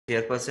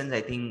chairpersons.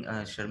 I think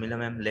Sharmila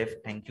ma'am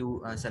left. Thank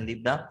you,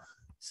 Sandeep da.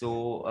 So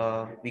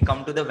we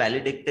come to the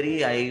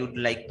valedictory. I would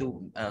like to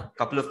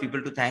couple of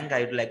people to thank.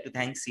 I would like to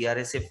thank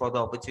CRSF for the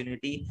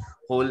opportunity,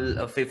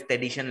 whole fifth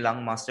edition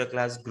Lung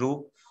Masterclass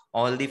group,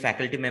 all the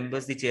faculty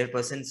members, the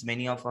chairpersons,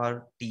 many of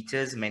our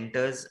teachers,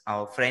 mentors,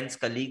 our friends,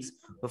 colleagues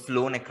who have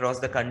flown across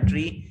the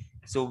country.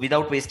 So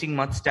without wasting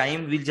much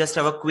time, we'll just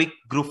have a quick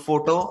group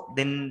photo,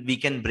 then we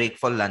can break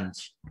for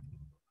lunch.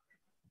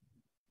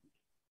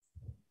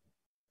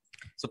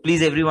 So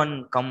please everyone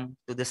come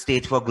to the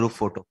stage for group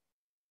photo.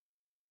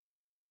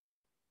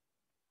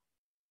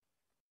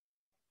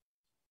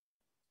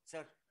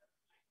 Sir.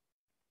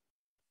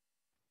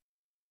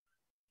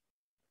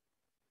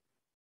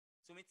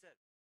 Sumit sir.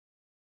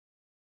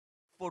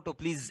 Photo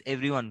please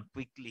everyone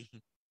quickly.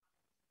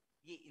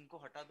 ये इनको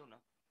हटा दो ना.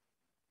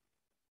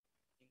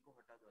 इनको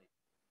हटा दो.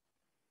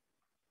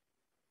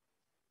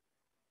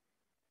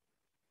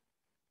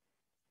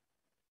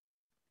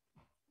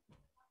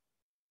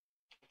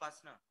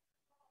 पास ना.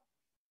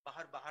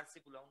 बाहर से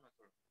बुलाओ ना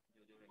थोड़ा.